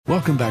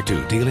Welcome back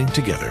to Dealing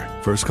Together.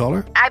 First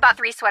caller? I bought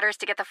 3 sweaters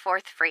to get the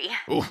 4th free.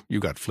 Oh, you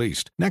got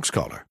fleeced. Next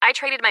caller? I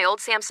traded my old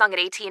Samsung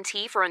at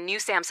AT&T for a new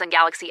Samsung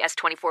Galaxy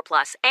S24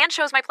 Plus and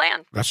chose my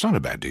plan. That's not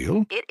a bad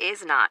deal. It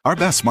is not. Our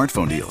best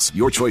smartphone deals.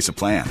 Your choice of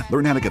plan.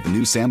 Learn how to get the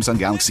new Samsung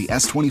Galaxy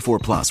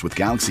S24 Plus with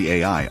Galaxy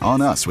AI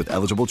on us with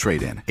eligible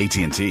trade-in.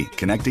 AT&T.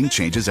 Connecting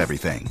changes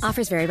everything.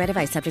 Offers vary by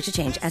device. Subject to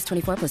change.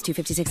 S24 plus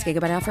 256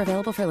 gigabyte offer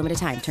available for a limited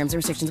time. Terms and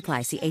restrictions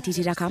apply. See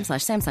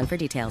att.com/Samsung for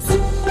details.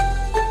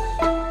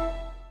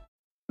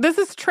 This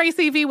is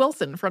Tracy V.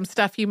 Wilson from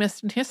Stuff You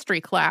Missed in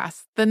History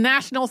class. The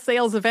national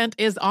sales event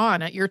is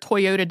on at your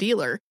Toyota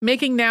dealer,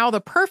 making now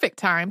the perfect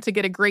time to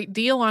get a great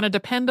deal on a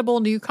dependable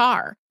new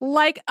car.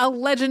 Like a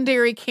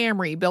legendary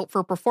Camry built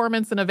for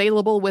performance and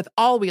available with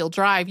all-wheel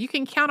drive, you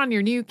can count on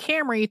your new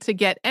Camry to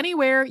get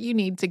anywhere you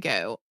need to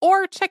go.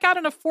 Or check out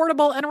an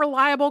affordable and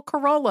reliable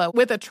Corolla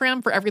with a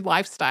trim for every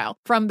lifestyle.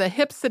 From the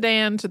hip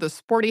sedan to the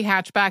sporty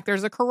hatchback,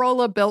 there's a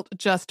Corolla built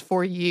just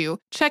for you.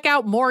 Check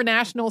out more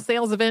national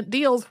sales event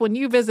deals when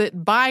you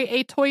visit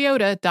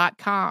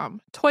buyatoyota.com.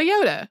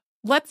 Toyota,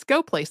 let's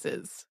go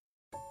places.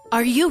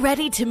 Are you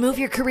ready to move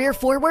your career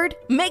forward?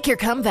 Make your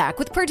comeback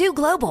with Purdue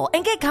Global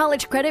and get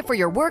college credit for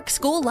your work,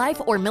 school, life,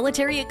 or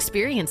military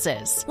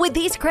experiences. With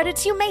these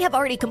credits, you may have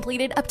already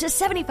completed up to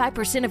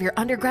 75% of your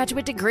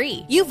undergraduate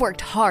degree. You've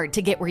worked hard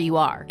to get where you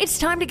are. It's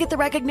time to get the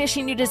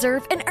recognition you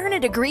deserve and earn a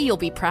degree you'll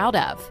be proud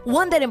of.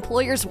 One that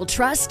employers will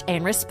trust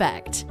and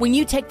respect. When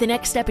you take the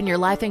next step in your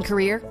life and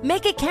career,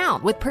 make it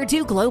count with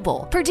Purdue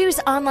Global, Purdue's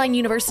online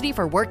university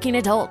for working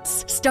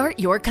adults. Start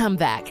your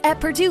comeback at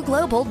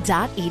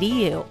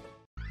purdueglobal.edu.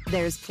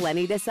 There's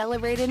plenty to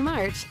celebrate in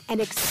March and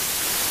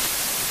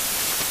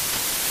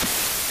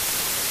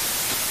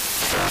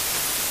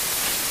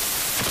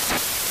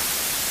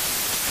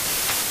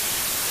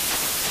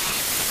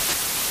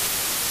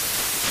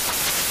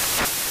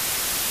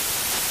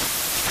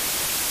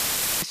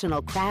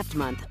National Craft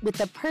Month with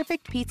the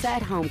perfect pizza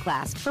at home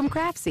class from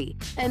Craftsy.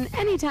 And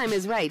anytime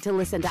is right to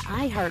listen to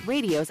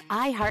iHeartRadio's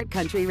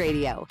iHeartCountry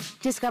Radio.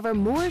 Discover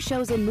more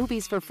shows and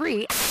movies for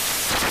free.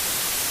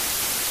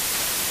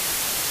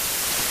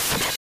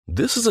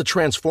 This is a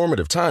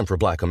transformative time for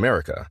Black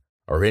America.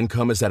 Our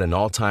income is at an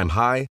all-time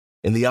high,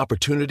 and the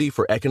opportunity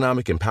for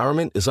economic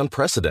empowerment is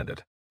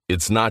unprecedented.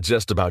 It's not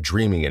just about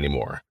dreaming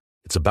anymore.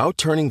 It's about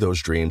turning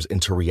those dreams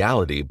into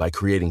reality by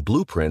creating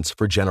blueprints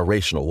for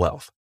generational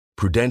wealth.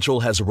 Prudential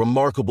has a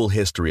remarkable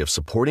history of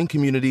supporting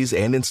communities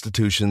and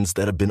institutions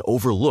that have been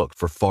overlooked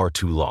for far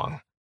too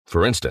long.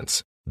 For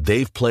instance,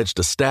 they've pledged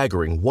a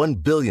staggering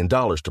 $1 billion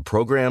to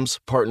programs,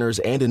 partners,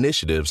 and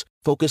initiatives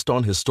focused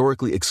on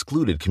historically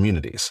excluded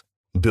communities.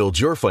 Build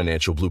your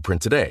financial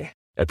blueprint today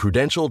at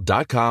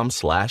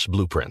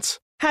prudential.com/blueprints.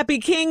 Happy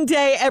King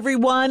Day,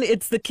 everyone.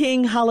 It's the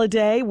King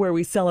holiday where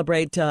we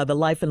celebrate the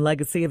life and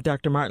legacy of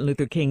Dr. Martin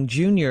Luther King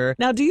Jr.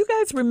 Now, do you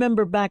guys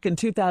remember back in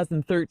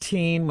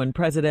 2013 when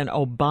President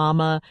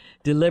Obama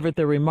delivered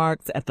the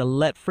remarks at the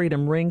Let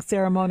Freedom Ring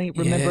ceremony?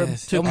 Remember?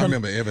 Yes. I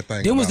remember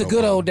everything. Them was the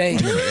good old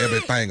days. I remember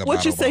everything about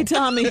What you Obama. say,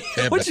 Tommy?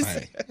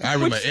 Everything. I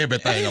remember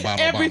everything about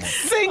every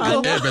Obama.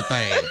 single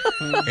Everything.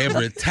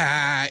 Every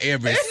tie,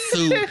 every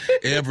suit,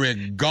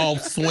 every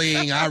golf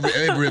swing,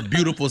 every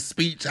beautiful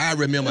speech. I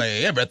remember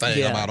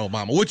everything about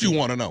Obama. What you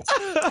want to know?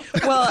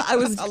 Well, I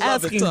was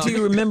asking, do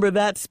you remember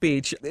that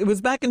speech? It was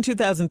back in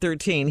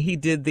 2013. He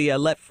did the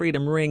Let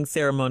Freedom Ring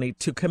ceremony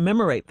to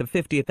commemorate the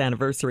 50th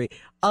anniversary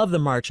of the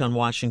March on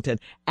Washington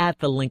at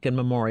the Lincoln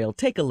Memorial.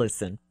 Take a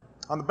listen.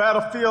 On the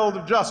battlefield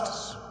of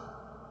justice,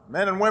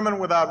 men and women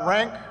without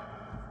rank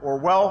or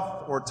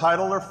wealth or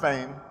title or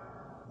fame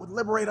would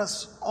liberate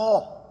us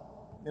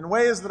all in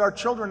ways that our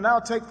children now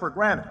take for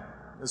granted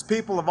as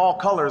people of all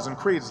colors and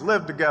creeds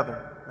live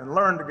together and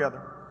learn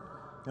together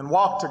and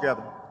walk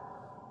together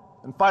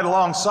and fight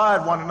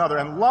alongside one another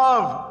and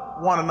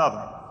love one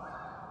another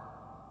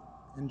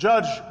and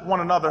judge one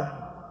another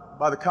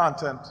by the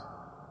content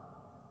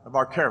of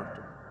our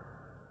character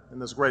in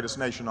this greatest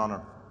nation on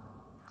earth.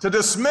 To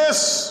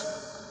dismiss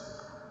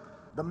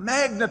the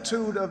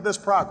magnitude of this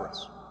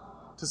progress,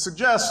 to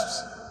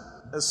suggest,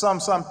 as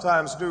some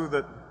sometimes do,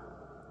 that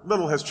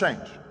little has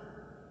changed,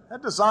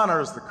 that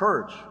dishonors the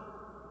courage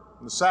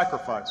and the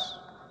sacrifice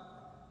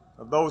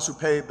of those who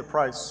paid the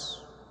price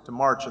to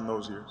march in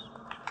those years.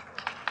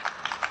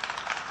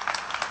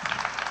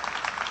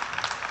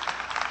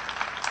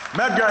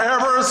 Medgar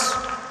Evers,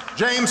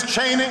 James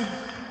Chaney,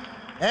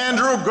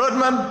 Andrew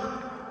Goodman,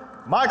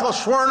 Michael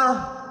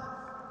Schwerner,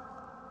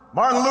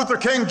 Martin Luther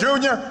King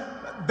Jr.,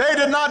 they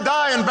did not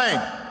die in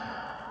vain.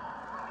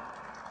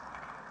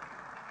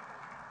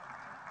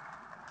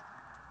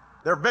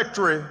 Their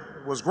victory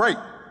was great,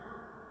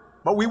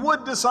 but we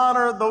would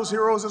dishonor those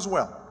heroes as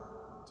well,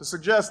 to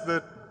suggest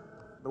that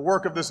the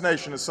work of this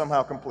nation is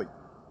somehow complete.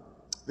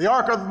 The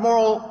arc of the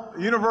moral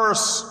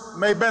universe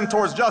may bend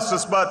towards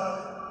justice, but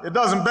it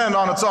doesn't bend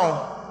on its own.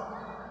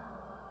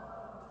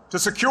 To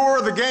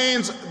secure the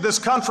gains this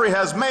country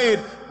has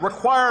made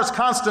requires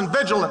constant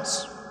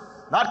vigilance,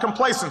 not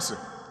complacency.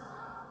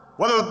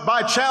 Whether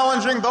by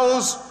challenging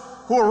those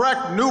who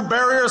erect new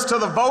barriers to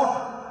the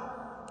vote,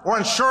 or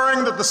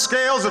ensuring that the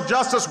scales of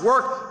justice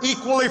work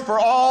equally for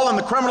all in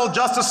the criminal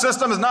justice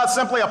system is not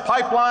simply a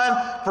pipeline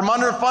from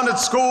underfunded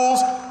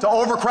schools to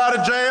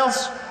overcrowded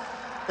jails.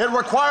 It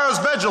requires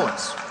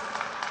vigilance.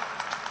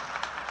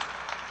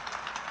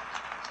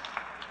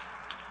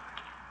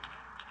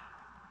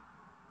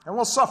 And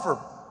we'll suffer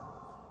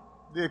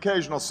the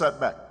occasional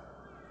setback.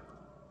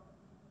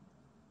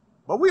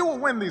 But we will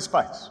win these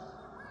fights.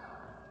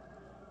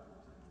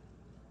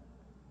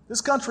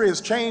 This country has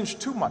changed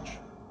too much.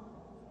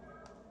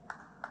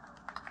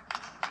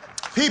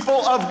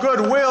 People of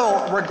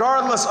goodwill,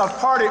 regardless of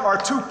party,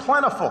 are too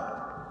plentiful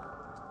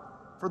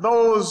for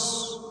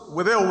those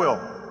with ill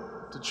will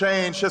to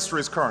change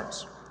history's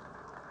currents.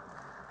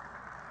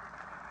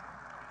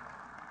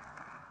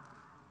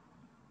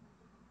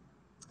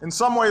 In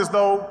some ways,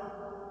 though,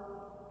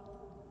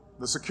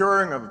 the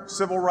securing of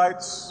civil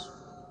rights,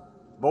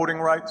 voting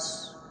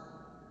rights,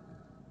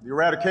 the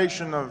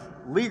eradication of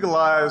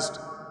legalized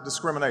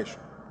discrimination,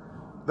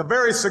 the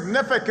very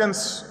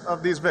significance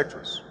of these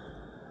victories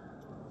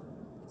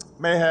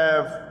may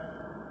have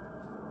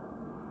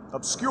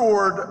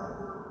obscured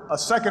a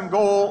second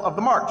goal of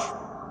the march.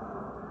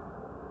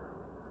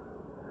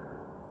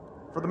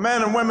 For the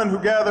men and women who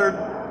gathered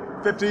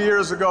 50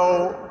 years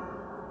ago,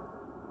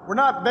 we're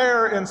not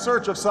there in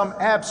search of some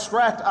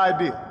abstract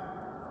idea.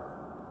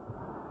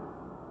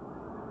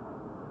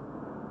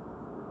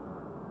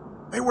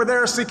 They were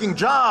there seeking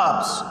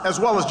jobs as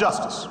well as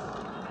justice.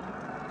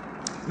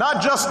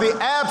 Not just the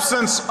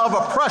absence of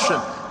oppression,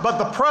 but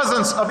the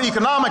presence of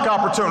economic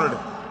opportunity.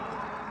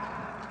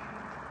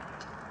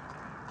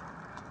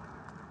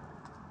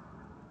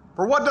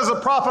 For what does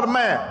it profit a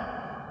man,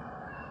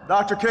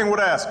 Dr. King would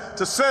ask,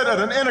 to sit at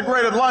an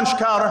integrated lunch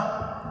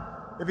counter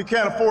if he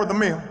can't afford the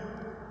meal?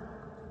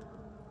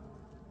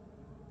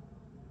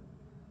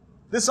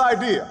 This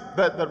idea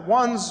that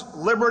one's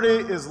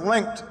liberty is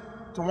linked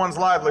to one's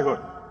livelihood,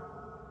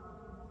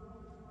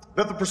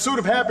 that the pursuit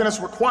of happiness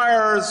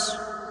requires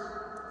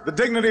the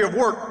dignity of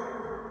work,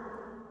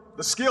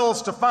 the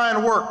skills to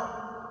find work,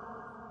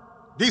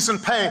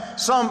 decent pay,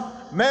 some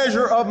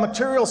measure of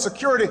material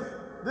security,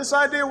 this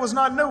idea was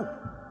not new.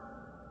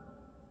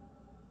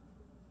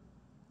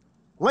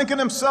 Lincoln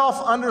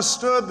himself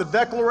understood the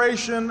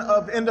Declaration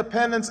of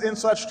Independence in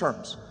such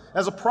terms,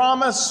 as a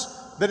promise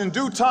that in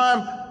due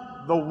time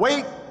the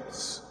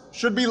weights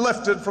should be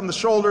lifted from the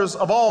shoulders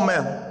of all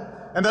men,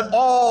 and that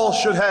all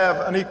should have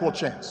an equal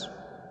chance.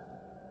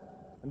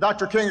 And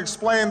Dr. King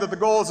explained that the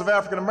goals of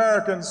African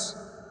Americans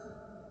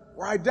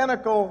were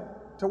identical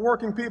to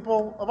working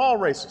people of all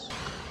races.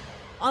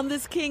 On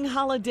this King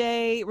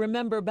holiday,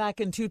 remember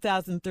back in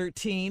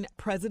 2013,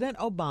 President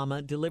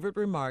Obama delivered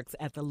remarks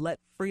at the Let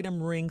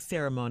Freedom Ring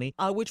ceremony,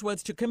 which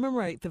was to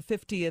commemorate the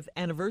 50th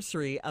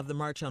anniversary of the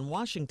March on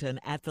Washington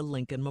at the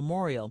Lincoln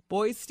Memorial.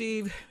 Boy,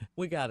 Steve,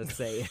 we gotta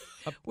say,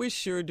 we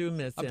sure do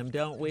miss him,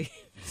 don't we?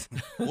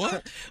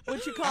 What?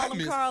 What you call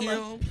him,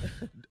 Carla?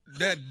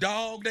 That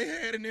dog they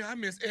had in there, I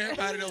miss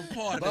everybody that was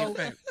part of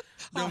that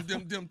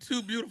family. Them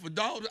two beautiful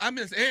dogs, I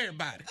miss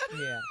everybody.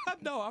 Yeah.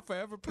 No, our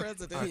forever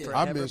president.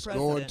 I miss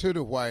going to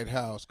the White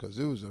House because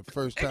it was the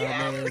first time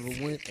I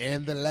ever went,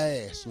 and the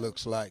last,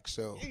 looks like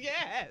so.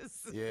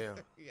 Yes. Yeah.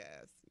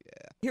 Yes.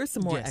 Yeah. Here's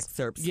some more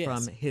excerpts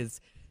from his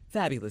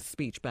fabulous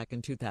speech back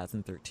in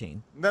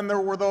 2013. Then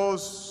there were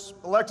those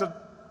elected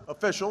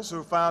officials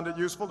who found it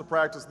useful to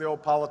practice the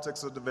old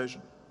politics of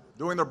division,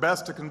 doing their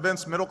best to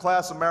convince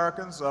middle-class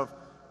Americans of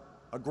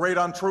a great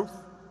untruth,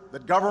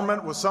 that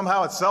government was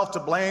somehow itself to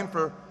blame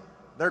for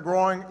their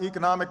growing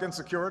economic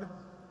insecurity,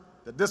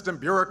 that distant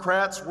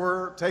bureaucrats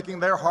were taking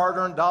their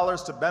hard-earned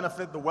dollars to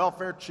benefit the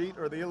welfare cheat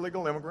or the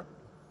illegal immigrant.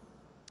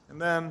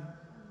 And then,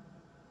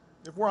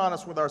 if we're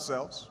honest with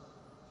ourselves,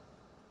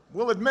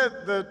 we'll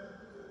admit that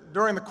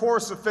during the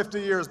course of 50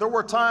 years, there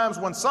were times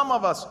when some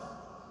of us,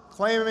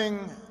 claiming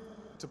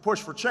to push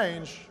for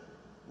change,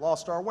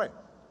 lost our way.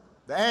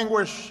 The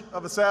anguish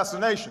of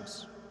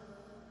assassinations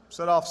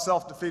set off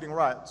self-defeating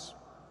riots.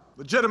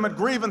 Legitimate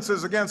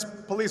grievances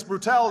against police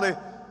brutality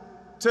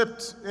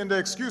tipped into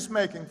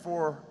excuse-making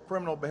for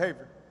criminal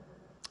behavior.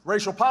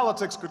 Racial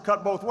politics could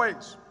cut both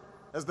ways,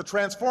 as the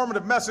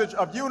transformative message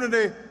of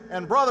unity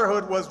and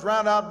brotherhood was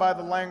drowned out by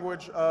the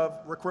language of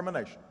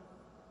recrimination.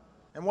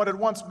 And what had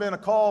once been a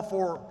call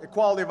for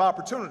equality of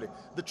opportunity,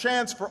 the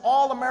chance for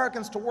all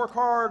Americans to work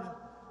hard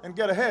and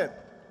get ahead,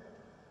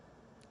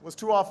 was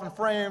too often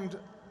framed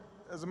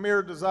as a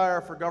mere desire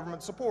for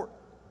government support,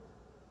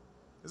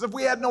 as if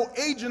we had no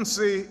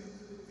agency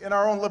in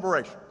our own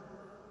liberation,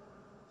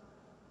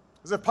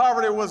 as if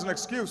poverty was an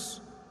excuse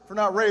for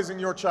not raising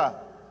your child,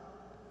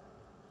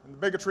 and the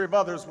bigotry of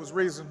others was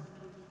reason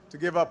to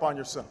give up on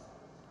yourself.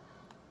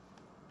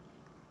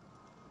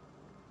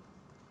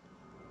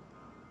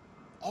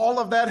 All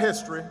of that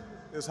history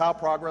is how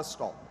progress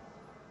stalled.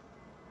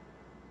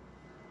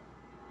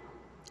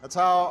 That's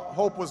how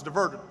hope was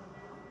diverted.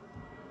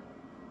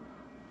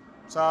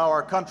 That's how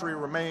our country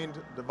remained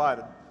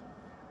divided.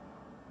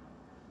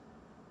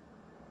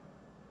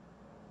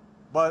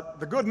 But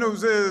the good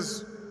news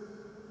is,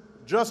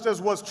 just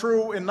as was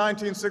true in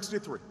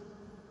 1963,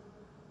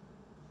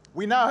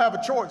 We now have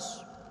a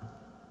choice.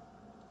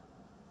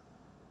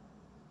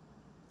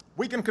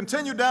 We can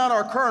continue down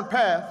our current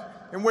path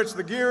in which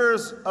the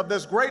gears of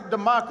this great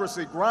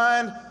democracy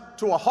grind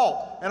to a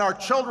halt and our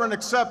children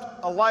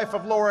accept a life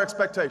of lower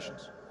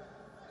expectations,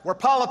 where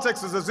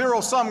politics is a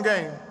zero-sum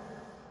game,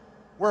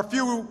 where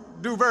few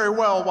do very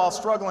well while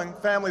struggling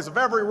families of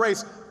every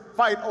race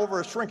fight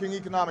over a shrinking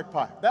economic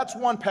pie. That's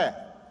one path.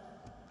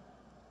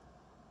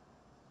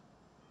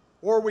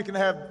 Or we can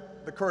have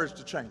the courage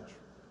to change.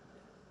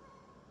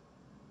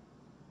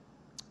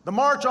 The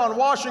March on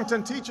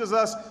Washington teaches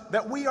us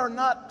that we are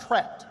not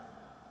trapped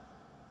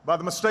by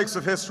the mistakes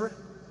of history,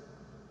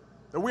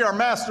 that we are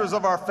masters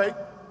of our fate.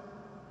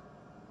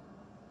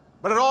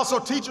 But it also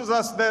teaches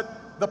us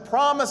that the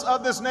promise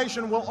of this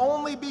nation will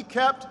only be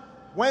kept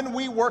when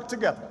we work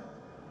together.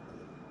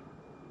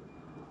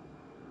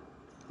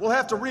 We'll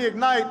have to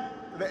reignite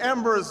the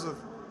embers of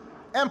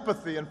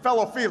empathy and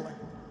fellow feeling,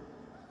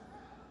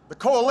 the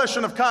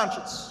coalition of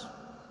conscience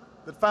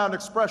that found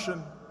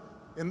expression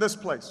in this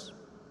place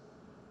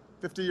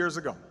 50 years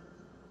ago.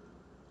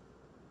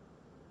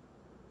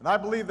 And I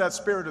believe that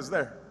spirit is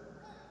there,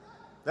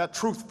 that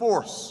truth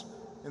force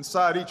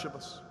inside each of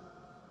us.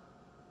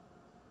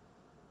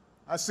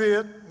 I see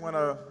it when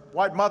a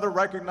white mother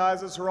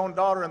recognizes her own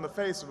daughter in the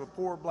face of a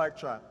poor black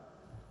child.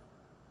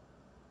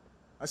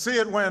 I see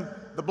it when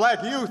the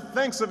black youth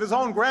thinks of his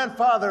own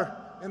grandfather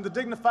in the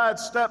dignified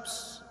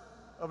steps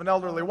of an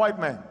elderly white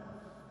man.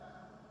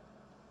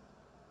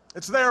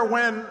 It's there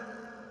when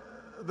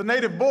the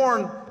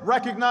native-born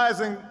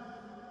recognizing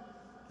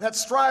that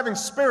striving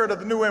spirit of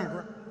the new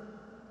immigrant.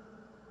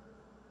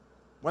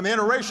 When the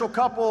interracial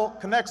couple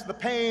connects the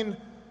pain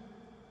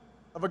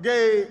of a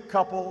gay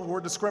couple who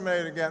are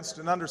discriminated against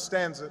and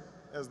understands it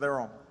as their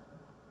own.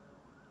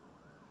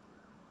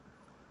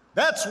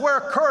 That's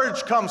where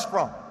courage comes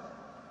from.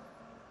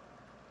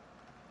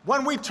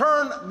 When we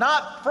turn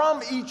not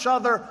from each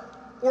other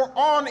or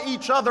on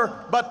each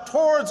other, but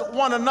towards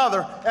one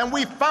another, and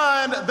we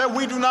find that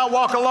we do not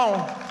walk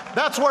alone.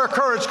 That's where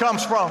courage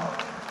comes from.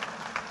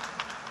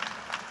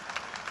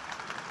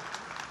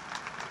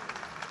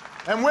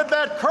 And with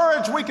that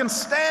courage, we can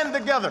stand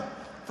together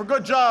for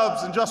good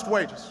jobs and just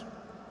wages.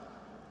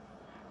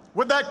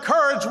 With that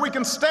courage, we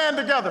can stand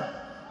together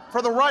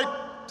for the right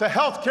to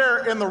health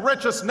care in the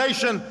richest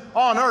nation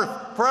on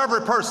earth for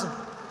every person.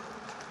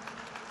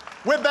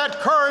 With that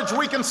courage,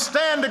 we can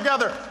stand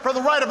together for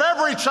the right of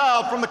every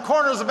child from the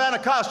corners of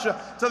Anacostia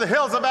to the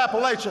hills of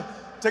Appalachia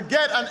to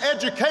get an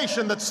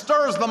education that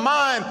stirs the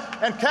mind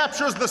and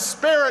captures the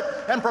spirit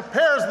and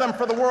prepares them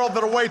for the world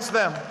that awaits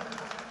them.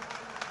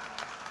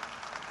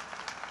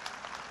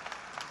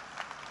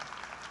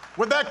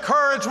 With that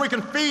courage, we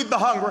can feed the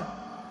hungry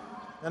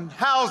and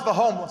house the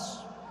homeless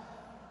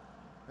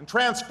and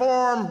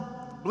transform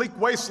bleak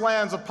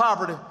wastelands of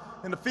poverty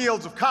into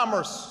fields of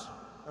commerce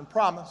and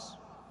promise.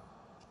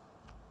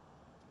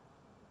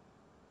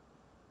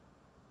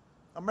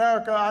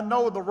 America, I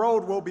know the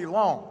road will be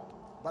long,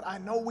 but I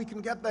know we can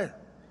get there.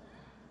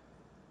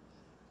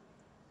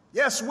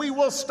 Yes, we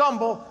will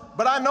stumble,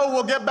 but I know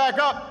we'll get back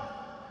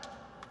up.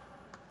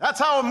 That's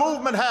how a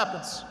movement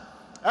happens.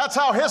 That's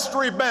how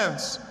history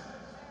bends.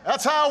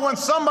 That's how when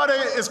somebody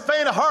is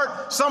faint of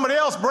heart, somebody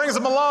else brings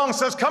them along and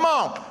says, come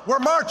on, we're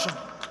marching.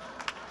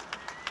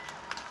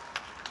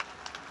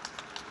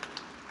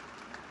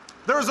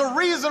 There's a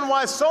reason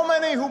why so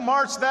many who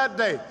marched that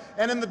day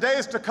and in the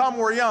days to come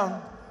were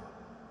young.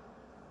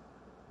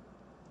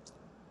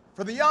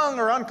 For the young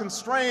are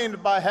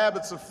unconstrained by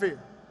habits of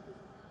fear,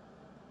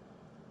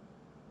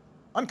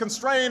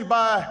 unconstrained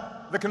by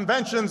the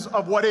conventions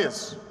of what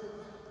is.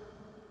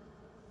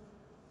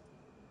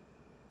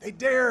 They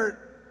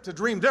dare to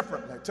dream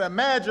differently, to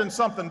imagine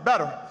something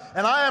better.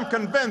 And I am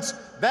convinced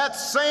that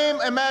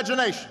same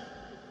imagination,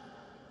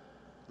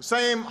 the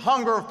same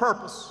hunger of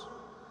purpose,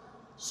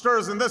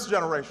 stirs in this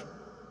generation.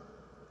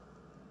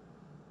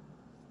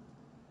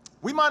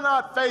 We might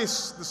not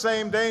face the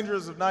same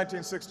dangers of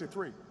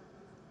 1963,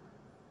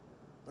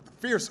 but the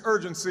fierce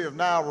urgency of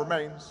now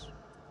remains.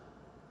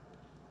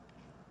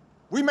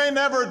 We may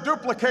never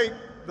duplicate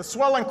the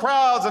swelling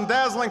crowds and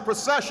dazzling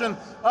procession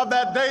of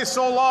that day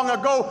so long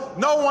ago.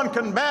 No one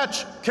can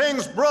match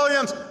King's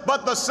brilliance,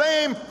 but the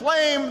same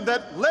flame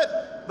that lit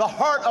the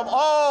heart of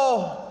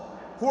all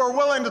who are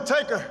willing to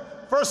take a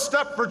first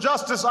step for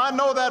justice, I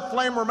know that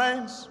flame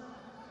remains.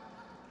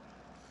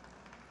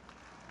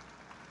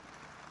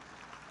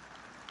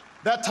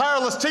 That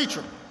tireless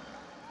teacher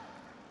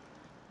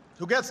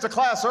who gets to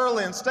class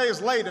early and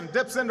stays late and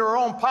dips into her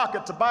own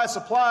pocket to buy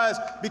supplies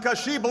because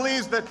she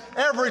believes that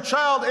every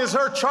child is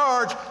her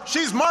charge,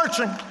 she's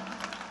marching.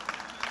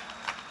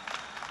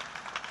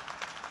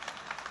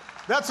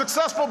 That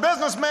successful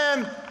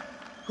businessman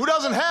who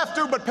doesn't have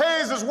to but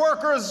pays his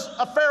workers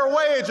a fair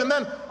wage and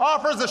then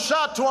offers a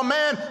shot to a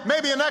man,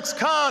 maybe an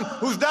ex-con,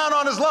 who's down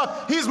on his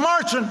luck, he's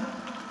marching.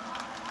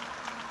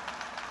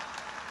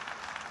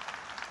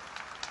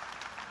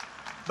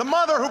 The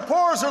mother who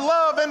pours her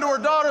love into her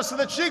daughter so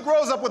that she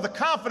grows up with the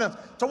confidence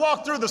to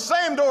walk through the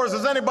same doors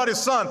as anybody's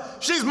son.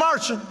 She's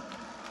marching.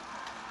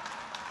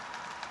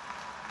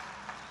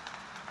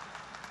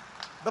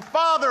 The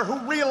father who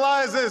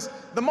realizes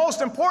the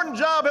most important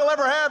job he'll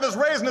ever have is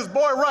raising his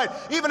boy right.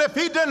 Even if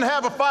he didn't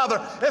have a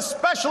father,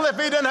 especially if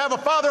he didn't have a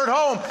father at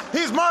home,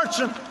 he's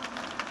marching.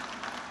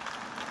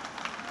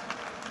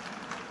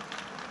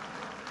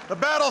 The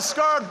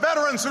battle-scarred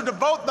veterans who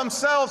devote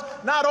themselves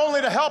not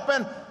only to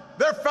helping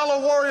their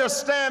fellow warriors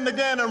stand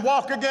again and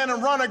walk again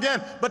and run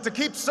again, but to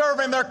keep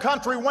serving their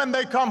country when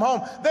they come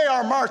home, they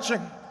are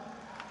marching.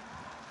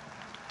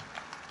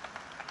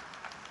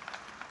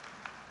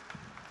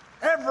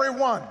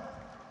 Everyone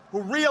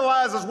who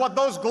realizes what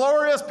those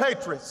glorious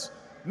patriots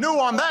knew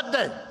on that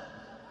day,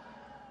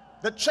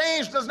 that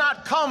change does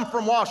not come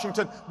from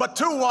Washington, but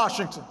to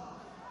Washington.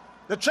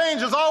 The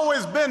change has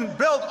always been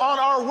built on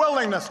our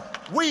willingness,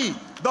 we,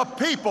 the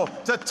people,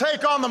 to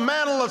take on the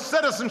mantle of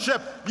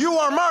citizenship. You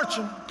are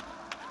marching.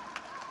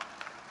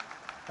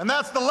 And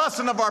that's the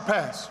lesson of our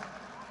past.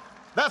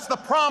 That's the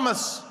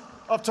promise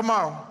of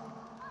tomorrow.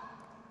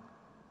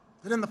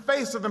 That in the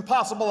face of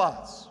impossible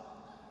odds,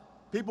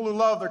 people who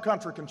love their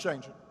country can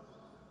change it.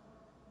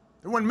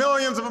 And when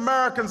millions of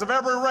Americans of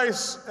every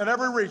race and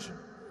every region,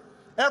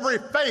 every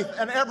faith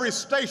and every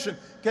station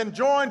can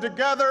join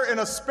together in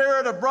a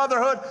spirit of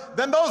brotherhood,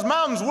 then those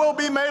mountains will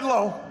be made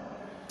low,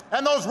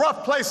 and those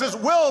rough places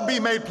will be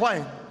made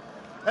plain,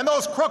 and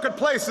those crooked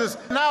places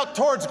out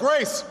towards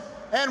grace,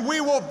 and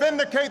we will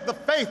vindicate the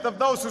faith of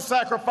those who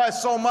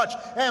sacrifice so much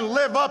and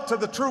live up to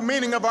the true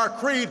meaning of our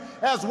creed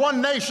as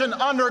one nation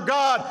under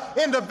God,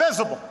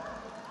 indivisible,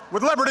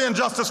 with liberty and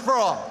justice for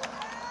all.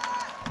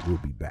 We'll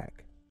be back.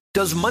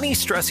 Does money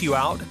stress you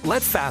out?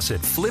 Let Facet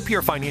flip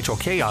your financial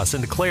chaos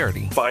into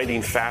clarity.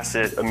 Finding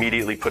Facet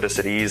immediately put us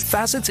at ease.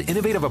 Facet's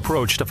innovative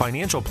approach to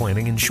financial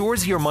planning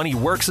ensures your money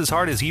works as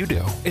hard as you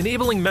do,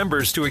 enabling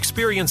members to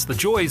experience the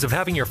joys of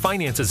having your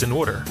finances in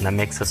order. And that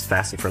makes us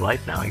Facet for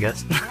life now, I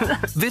guess.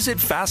 Visit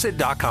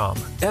Facet.com,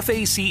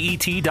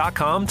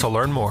 FACET.com to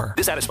learn more.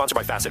 This ad is sponsored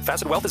by Facet.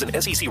 Facet Wealth is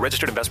an SEC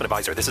registered investment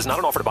advisor. This is not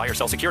an offer to buy or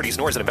sell securities,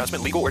 nor is it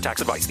investment, legal, or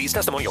tax advice. These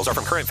testimonials are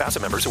from current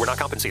Facet members who are not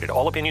compensated.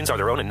 All opinions are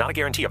their own and not a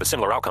guarantee of a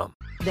similar outcome.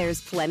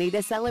 There's plenty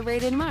to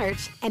celebrate in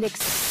March and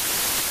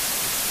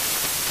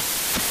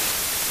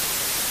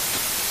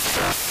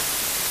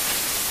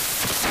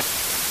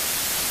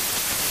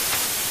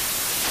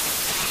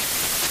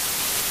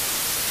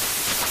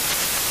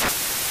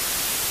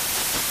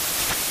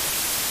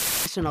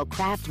National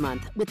Craft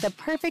Month with the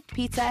perfect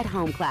pizza at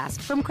home class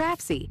from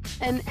Craftsy.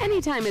 And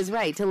anytime is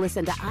right to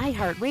listen to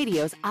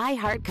iHeartRadio's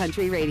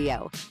iHeartCountry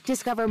Radio.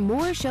 Discover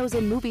more shows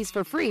and movies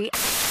for free.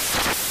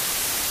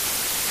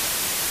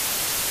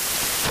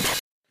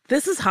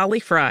 This is Holly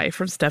Fry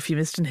from Stuff You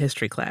Missed in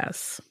History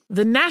Class.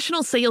 The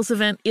national sales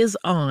event is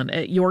on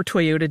at your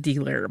Toyota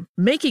dealer,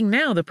 making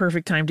now the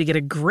perfect time to get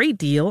a great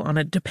deal on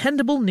a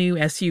dependable new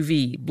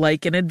SUV,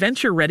 like an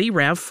adventure-ready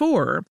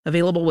RAV4.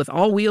 Available with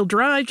all-wheel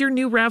drive, your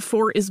new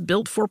RAV4 is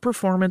built for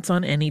performance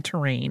on any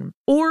terrain.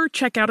 Or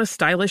check out a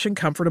stylish and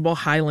comfortable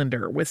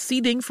Highlander with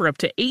seating for up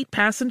to 8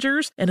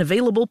 passengers and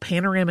available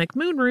panoramic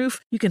moonroof.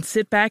 You can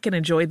sit back and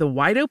enjoy the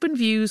wide-open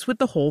views with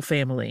the whole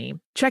family.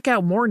 Check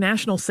out more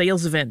national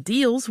sales event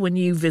deals when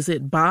you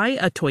visit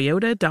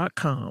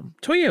buyatoyota.com.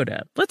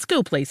 Toyota, let's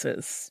go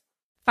places.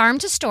 Farm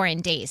to store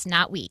in days,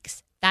 not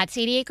weeks. That's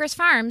 80 Acres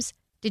Farms.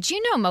 Did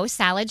you know most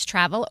salads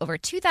travel over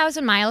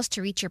 2,000 miles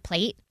to reach your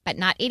plate? But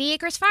not 80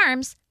 Acres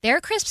Farms.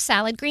 Their crisp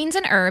salad greens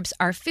and herbs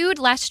are food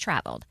less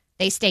traveled.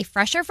 They stay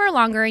fresher for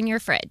longer in your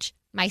fridge.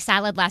 My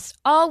salad lasts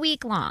all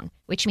week long,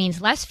 which means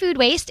less food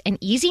waste and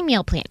easy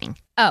meal planning.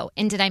 Oh,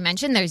 and did I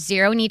mention there's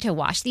zero need to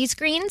wash these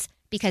greens?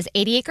 Because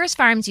 80 Acres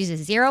Farms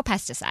uses 0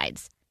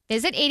 pesticides.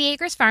 Visit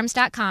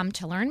 80acresfarms.com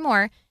to learn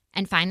more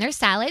and find their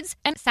salads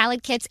and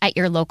salad kits at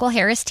your local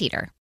Harris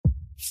Teeter.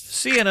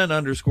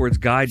 CNN_'s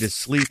Guide to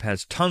Sleep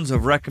has tons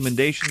of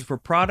recommendations for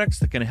products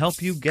that can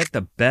help you get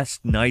the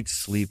best night's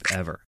sleep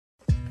ever.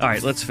 All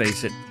right, let's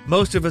face it,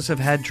 most of us have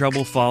had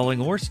trouble falling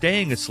or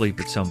staying asleep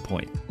at some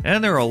point,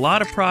 and there are a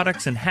lot of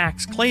products and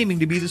hacks claiming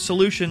to be the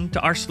solution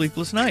to our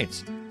sleepless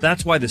nights.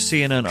 That's why the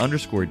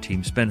CNN_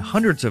 team spend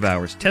hundreds of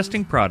hours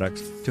testing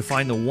products to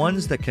find the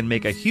ones that can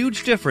make a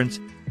huge difference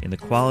in the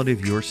quality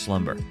of your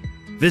slumber.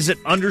 Visit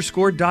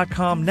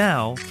underscore.com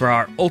now for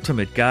our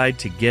ultimate guide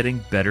to getting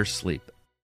better sleep.